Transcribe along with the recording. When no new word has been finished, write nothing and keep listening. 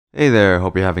Hey there,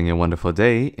 hope you're having a wonderful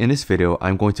day. In this video,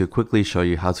 I'm going to quickly show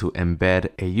you how to embed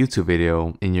a YouTube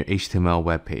video in your HTML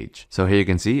web page. So here you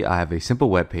can see I have a simple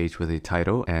web page with a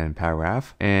title and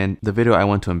paragraph, and the video I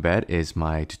want to embed is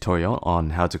my tutorial on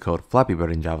how to code Flappy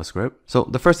Bird in JavaScript. So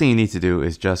the first thing you need to do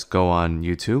is just go on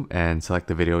YouTube and select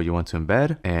the video you want to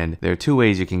embed, and there are two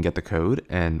ways you can get the code,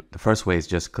 and the first way is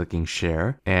just clicking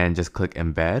share and just click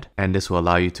embed, and this will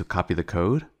allow you to copy the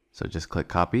code. So just click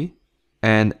copy.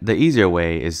 And the easier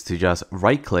way is to just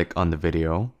right click on the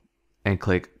video and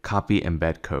click copy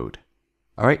embed code.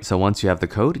 Alright, so once you have the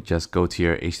code, just go to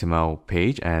your HTML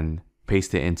page and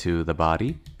paste it into the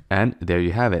body. And there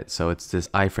you have it. So it's this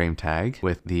iframe tag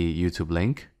with the YouTube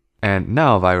link. And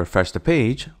now if I refresh the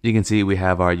page, you can see we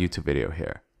have our YouTube video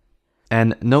here.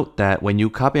 And note that when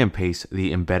you copy and paste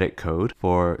the embedded code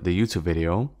for the YouTube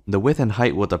video, the width and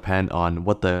height will depend on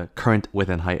what the current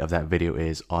width and height of that video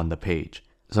is on the page.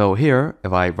 So here,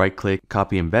 if I right click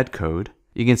copy embed code,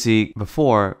 you can see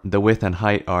before the width and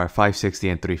height are 560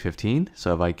 and 315.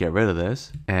 So if I get rid of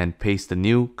this and paste the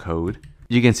new code,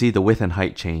 you can see the width and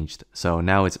height changed. So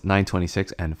now it's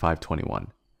 926 and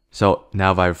 521. So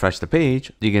now if I refresh the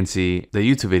page, you can see the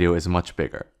YouTube video is much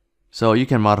bigger. So you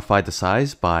can modify the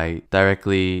size by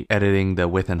directly editing the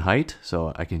width and height.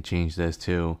 So I can change this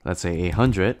to, let's say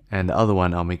 800, and the other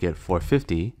one I'll make it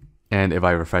 450. And if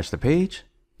I refresh the page,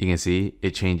 you can see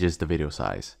it changes the video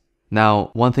size.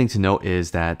 Now, one thing to note is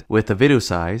that with the video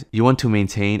size, you want to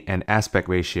maintain an aspect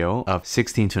ratio of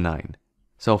 16:9.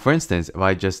 So for instance, if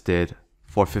I just did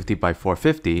 450 by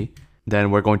 450,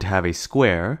 then we're going to have a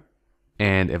square.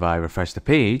 And if I refresh the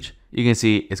page, you can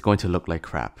see it's going to look like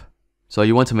crap. So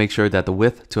you want to make sure that the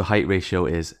width to height ratio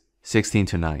is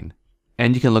 16:9.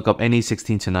 And you can look up any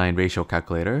 16:9 ratio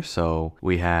calculator. So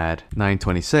we had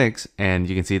 926 and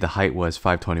you can see the height was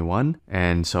 521.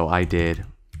 And so I did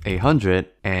 800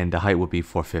 and the height would be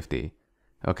 450.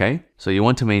 Okay, so you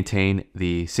want to maintain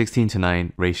the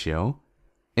 16:9 ratio.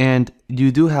 And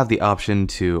you do have the option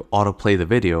to autoplay the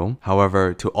video.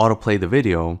 However, to autoplay the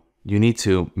video, you need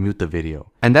to mute the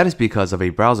video. And that is because of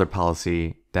a browser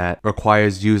policy that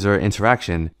requires user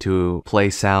interaction to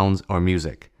play sounds or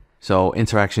music. So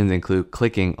interactions include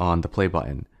clicking on the play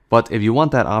button. But if you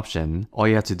want that option, all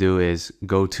you have to do is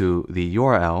go to the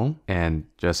URL and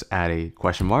just add a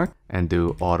question mark and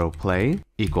do autoplay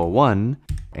equal 1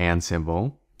 and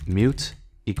symbol mute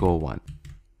equal 1.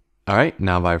 Alright,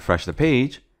 now if I refresh the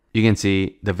page, you can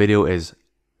see the video is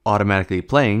automatically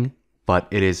playing, but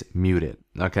it is muted,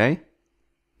 okay?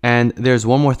 And there's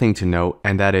one more thing to note,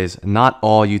 and that is not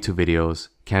all YouTube videos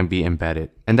can be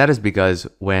embedded. And that is because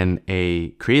when a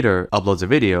creator uploads a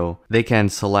video, they can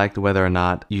select whether or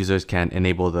not users can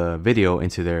enable the video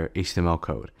into their HTML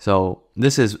code. So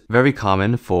this is very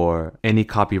common for any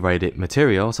copyrighted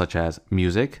material such as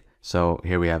music. So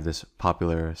here we have this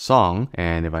popular song,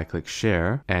 and if I click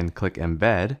share and click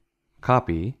embed,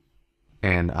 copy,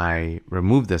 and I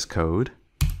remove this code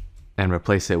and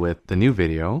replace it with the new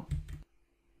video,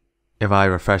 if I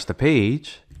refresh the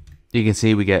page, you can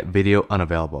see we get video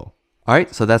unavailable.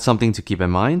 Alright, so that's something to keep in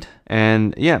mind.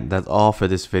 And yeah, that's all for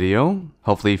this video.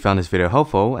 Hopefully you found this video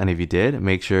helpful, and if you did,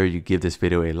 make sure you give this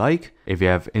video a like. If you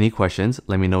have any questions,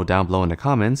 let me know down below in the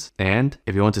comments. And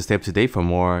if you want to stay up to date for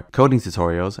more coding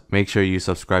tutorials, make sure you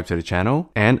subscribe to the channel,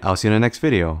 and I'll see you in the next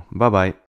video. Bye bye.